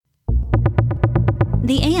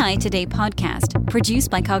The AI Today podcast, produced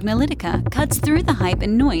by Cognilytica, cuts through the hype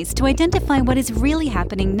and noise to identify what is really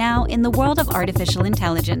happening now in the world of artificial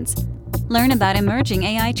intelligence. Learn about emerging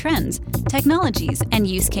AI trends, technologies, and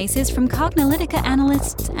use cases from Cognilytica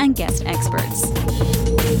analysts and guest experts.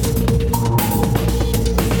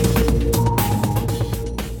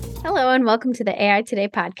 Hello, and welcome to the AI Today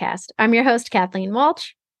podcast. I'm your host, Kathleen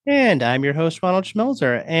Walsh. And I'm your host, Ronald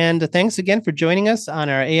Schmelzer. And thanks again for joining us on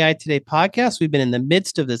our AI Today podcast. We've been in the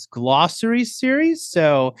midst of this Glossary series.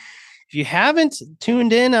 So if you haven't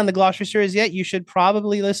tuned in on the Glossary series yet, you should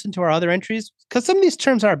probably listen to our other entries because some of these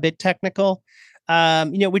terms are a bit technical.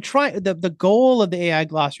 We try the goal of the AI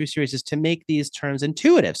Glossary series is to make these terms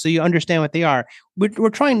intuitive so you understand what they are. We're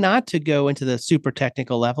trying not to go into the super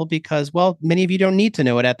technical level because, well, many of you don't need to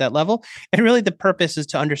know it at that level. And really the purpose is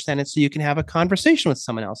to understand it so you can have a conversation with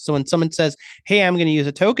someone else. So when someone says, hey, I'm going to use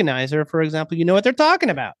a tokenizer, for example, you know what they're talking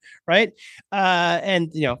about, right?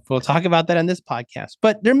 We'll talk about that on this podcast.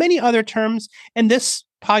 But there are many other terms, and this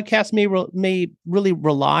podcast may really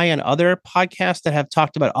rely on other podcasts that have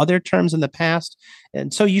talked about other terms in the past.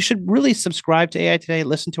 And so you should really subscribe to AI Today,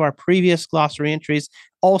 listen to our previous glossary entries,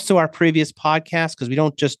 also our previous podcast, because we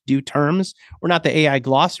don't just do terms. We're not the AI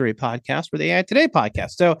Glossary podcast, we're the AI Today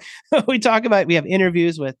podcast. So we have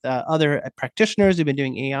interviews with other practitioners who've been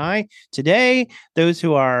doing AI today, those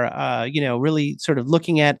who are, really sort of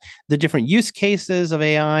looking at the different use cases of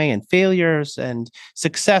AI and failures and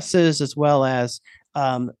successes, as well as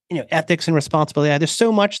ethics and responsibility. There's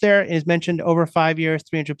so much there. It is mentioned over 5 years,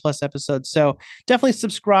 300 plus episodes. So definitely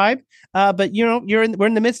subscribe. But we're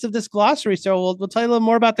in the midst of this glossary, so we'll tell you a little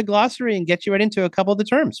more about the glossary and get you right into a couple of the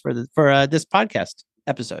terms for this podcast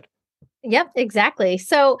episode. Yep, exactly.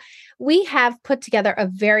 So we have put together a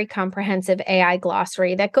very comprehensive AI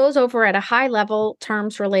glossary that goes over at a high level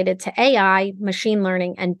terms related to AI, machine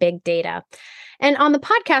learning, and big data. And on the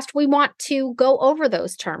podcast, we want to go over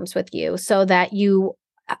those terms with you so that you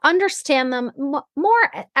understand them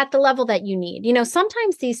more at the level that you need.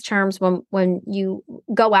 Sometimes these terms, when you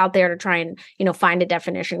go out there to try and, find a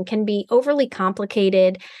definition, can be overly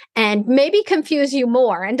complicated and maybe confuse you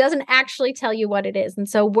more and doesn't actually tell you what it is. And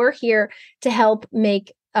so we're here to help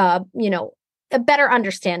make, a better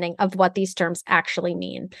understanding of what these terms actually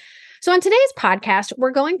mean. So on today's podcast, we're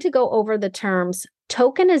going to go over the terms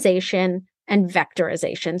tokenization and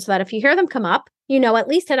vectorization so that if you hear them come up, at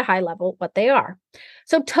least at a high level what they are.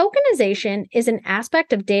 So tokenization is an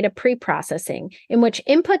aspect of data pre-processing in which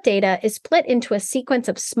input data is split into a sequence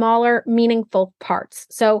of smaller, meaningful parts.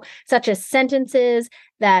 So such as sentences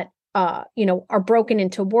that are broken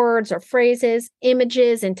into words or phrases,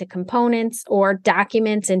 images into components, or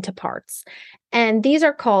documents into parts. And these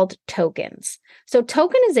are called tokens. So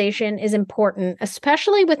tokenization is important,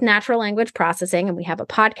 especially with natural language processing. And we have a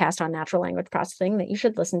podcast on natural language processing that you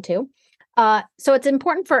should listen to. So it's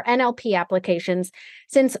important for NLP applications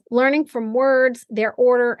since learning from words, their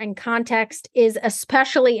order and context is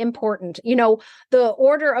especially important. The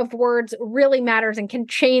order of words really matters and can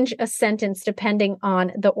change a sentence depending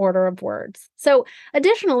on the order of words. So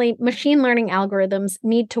additionally, machine learning algorithms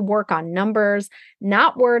need to work on numbers,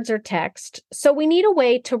 not words or text. So we need a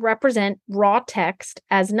way to represent raw text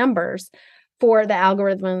as numbers for the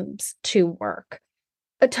algorithms to work.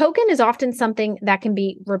 A token is often something that can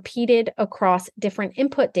be repeated across different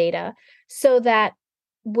input data, so that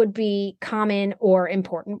would be common or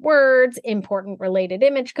important words, important related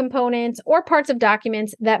image components, or parts of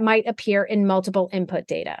documents that might appear in multiple input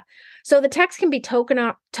data. So the text can be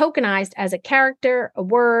tokenized as a character, a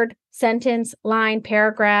word, sentence, line,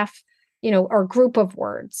 paragraph, or group of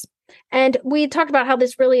words. And we talked about how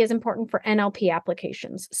this really is important for NLP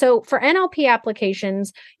applications. So for NLP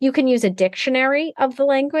applications, you can use a dictionary of the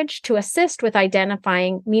language to assist with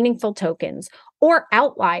identifying meaningful tokens or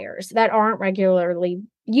outliers that aren't regularly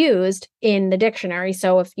used in the dictionary.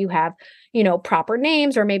 So if you have, proper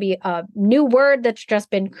names or maybe a new word that's just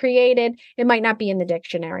been created, it might not be in the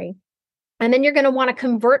dictionary. And then you're going to want to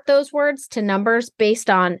convert those words to numbers based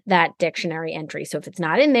on that dictionary entry. So if it's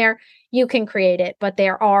not in there, you can create it, but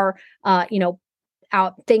there are,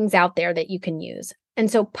 things out there that you can use. And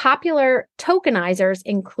so popular tokenizers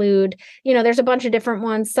include, there's a bunch of different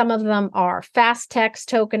ones. Some of them are fast text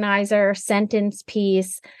tokenizer, sentence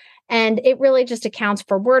piece, and it really just accounts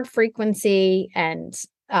for word frequency and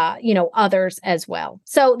others as well.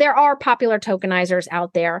 So there are popular tokenizers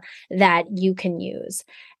out there that you can use.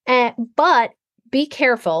 But be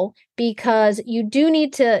careful because you do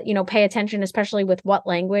need to, pay attention, especially with what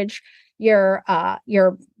language you're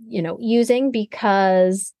using,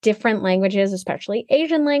 because different languages, especially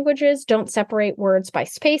Asian languages, don't separate words by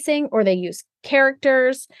spacing, or they use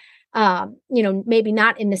characters. maybe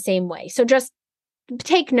not in the same way. So just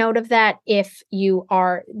take note of that if you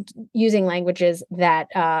are using languages that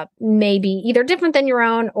may be either different than your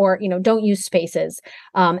own or, don't use spaces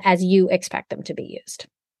as you expect them to be used.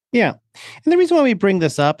 Yeah. And the reason why we bring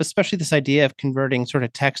this up, especially this idea of converting sort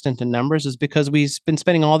of text into numbers, is because we've been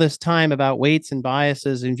spending all this time about weights and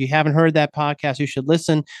biases. And if you haven't heard that podcast, you should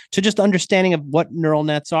listen to just understanding of what neural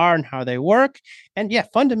nets are and how they work. And yeah,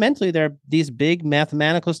 fundamentally, they're these big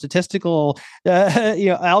mathematical, statistical,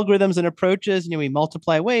 algorithms and approaches. We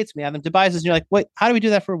multiply weights, we add them to biases. And you're like, wait, how do we do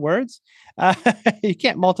that for words? You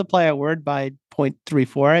can't multiply a word by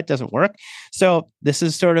 0.34. It doesn't work. So this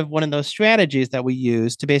is sort of one of those strategies that we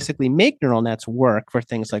use to basically make neural nets work for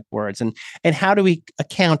things like words. And how do we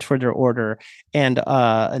account for their order and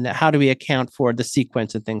how do we account for the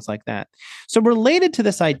sequence and things like that? So related to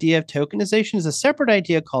this idea of tokenization is a separate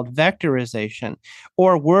idea called vectorization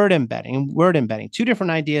or word embedding. Two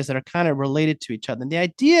different ideas that are kind of related to each other. And the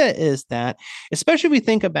idea is that, especially if we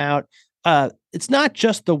think about it's not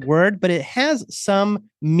just the word, but it has some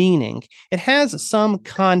meaning. It has some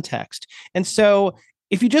context. And so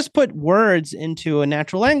if you just put words into a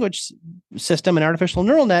natural language system, an artificial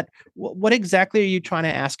neural net, what exactly are you trying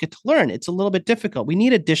to ask it to learn? It's a little bit difficult. We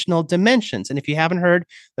need additional dimensions. And if you haven't heard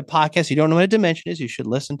the podcast, you don't know what a dimension is, you should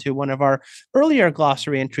listen to one of our earlier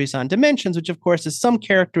glossary entries on dimensions, which of course is some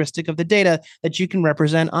characteristic of the data that you can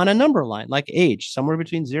represent on a number line, like age, somewhere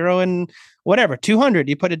between 0 and 200.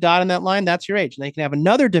 You put a dot on that line, that's your age. And then you can have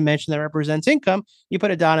another dimension that represents income. You put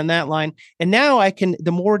a dot on that line. And now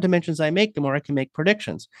the more dimensions I make, the more I can make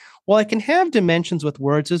predictions. Well, I can have dimensions with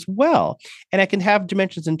words as well. And I can have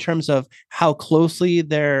dimensions in terms of how closely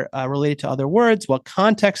they're related to other words, what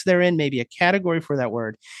context they're in, maybe a category for that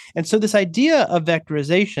word. And so this idea of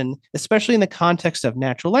vectorization, especially in the context of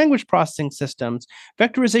natural language processing systems,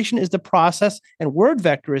 vectorization is the process, and word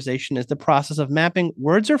vectorization is the process of mapping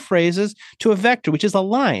words or phrases to a vector, which is a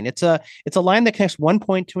line. It's a line that connects one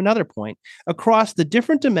point to another point across the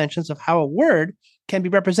different dimensions of how a word can be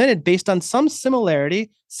represented based on some similarity,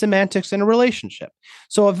 semantics, and a relationship.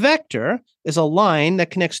 So a vector is a line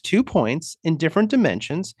that connects 2 points in different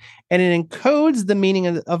dimensions, and it encodes the meaning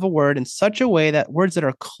of a word in such a way that words that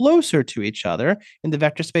are closer to each other in the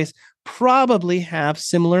vector space probably have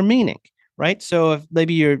similar meaning. Right. So if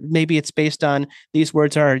maybe it's based on these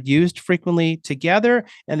words are used frequently together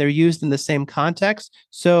and they're used in the same context.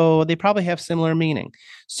 So they probably have similar meaning.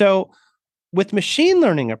 So with machine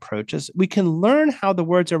learning approaches, we can learn how the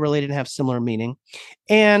words are related and have similar meaning.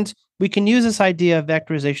 And we can use this idea of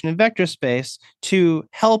vectorization in vector space to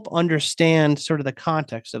help understand sort of the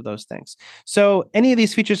context of those things. So any of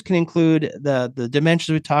these features can include the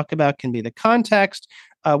dimensions we talk about, can be the context,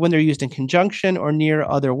 when they're used in conjunction or near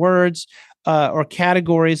other words, or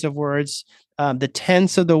categories of words, the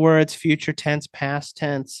tense of the words, future tense, past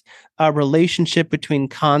tense, relationship between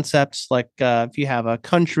concepts, like if you have a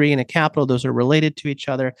country and a capital, those are related to each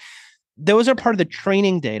other. Those are part of the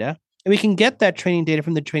training data. And we can get that training data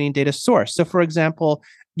from the training data source. So for example,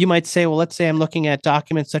 you might say, well, let's say I'm looking at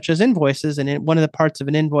documents such as invoices, and one of the parts of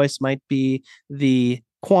an invoice might be the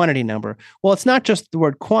quantity number. Well, it's not just the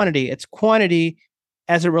word quantity, it's quantity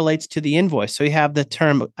as it relates to the invoice. So you have the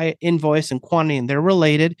term invoice and quantity, and they're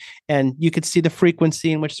related, and you could see the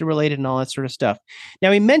frequency in which they're related and all that sort of stuff. Now,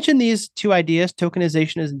 we mentioned these two ideas,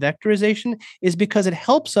 tokenization and vectorization, is because it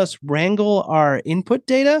helps us wrangle our input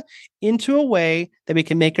data into a way that we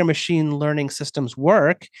can make our machine learning systems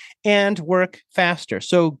work and work faster.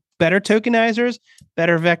 So better tokenizers,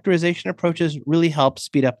 better vectorization approaches really help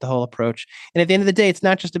speed up the whole approach. And at the end of the day, it's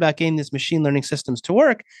not just about getting these machine learning systems to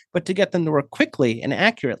work, but to get them to work quickly and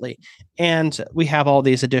accurately. And we have all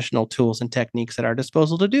these additional tools and techniques at our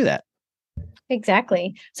disposal to do that.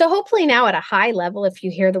 Exactly. So hopefully now at a high level, if you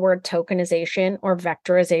hear the word tokenization or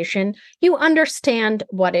vectorization, you understand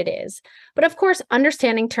what it is. But of course,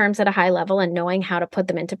 understanding terms at a high level and knowing how to put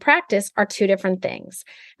them into practice are two different things.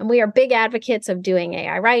 And we are big advocates of doing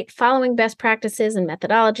AI right, following best practices and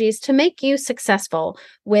methodologies to make you successful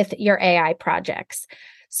with your AI projects.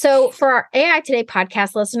 So for our AI Today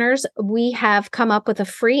podcast listeners, we have come up with a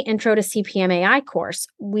free intro to CPM AI course.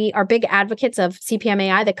 We are big advocates of CPM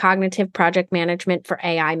AI, the cognitive project management for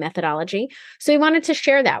AI methodology. So we wanted to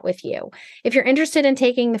share that with you. If you're interested in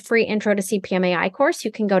taking the free intro to CPM AI course,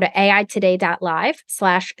 you can go to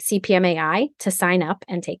aitoday.live/CPMAI to sign up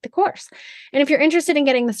and take the course. And if you're interested in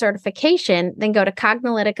getting the certification, then go to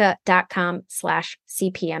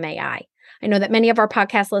cognilytica.com/CPMAI. I know that many of our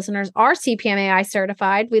podcast listeners are CPMAI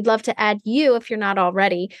certified. We'd love to add you, if you're not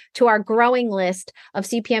already, to our growing list of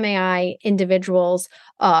CPMAI individuals,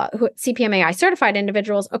 CPMAI certified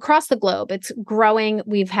individuals across the globe. It's growing.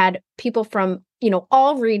 We've had people from,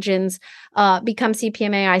 all regions become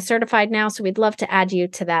CPMAI certified now. So we'd love to add you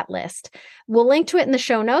to that list. We'll link to it in the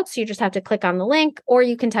show notes. So you just have to click on the link, or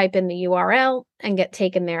you can type in the URL and get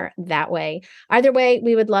taken there that way. Either way,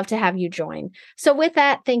 we would love to have you join. So with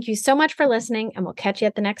that, thank you so much for listening, and we'll catch you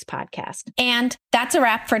at the next podcast. And that's a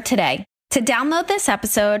wrap for today. To download this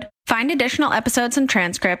episode, find additional episodes and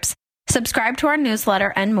transcripts, subscribe to our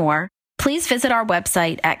newsletter, and more, please visit our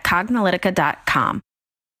website at cognilytica.com.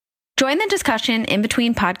 Join the discussion in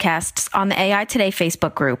between podcasts on the AI Today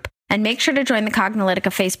Facebook group, and make sure to join the Cognilytica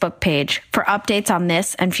Facebook page for updates on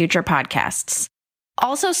this and future podcasts.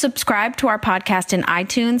 Also, subscribe to our podcast in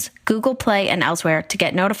iTunes, Google Play, and elsewhere to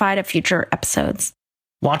get notified of future episodes.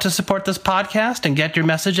 Want to support this podcast and get your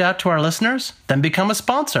message out to our listeners? Then become a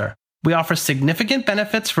sponsor. We offer significant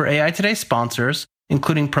benefits for AI Today sponsors,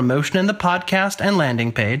 including promotion in the podcast and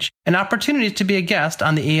landing page, and opportunities to be a guest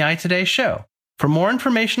on the AI Today show. For more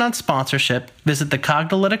information on sponsorship, visit the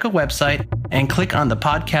Cognilytica website and click on the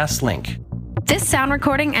podcast link. This sound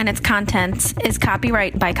recording and its contents is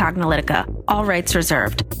copyright by Cognilytica, all rights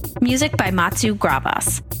reserved. Music by Matsu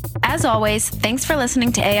Gravas. As always, thanks for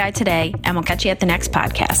listening to AI Today, and we'll catch you at the next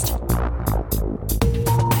podcast.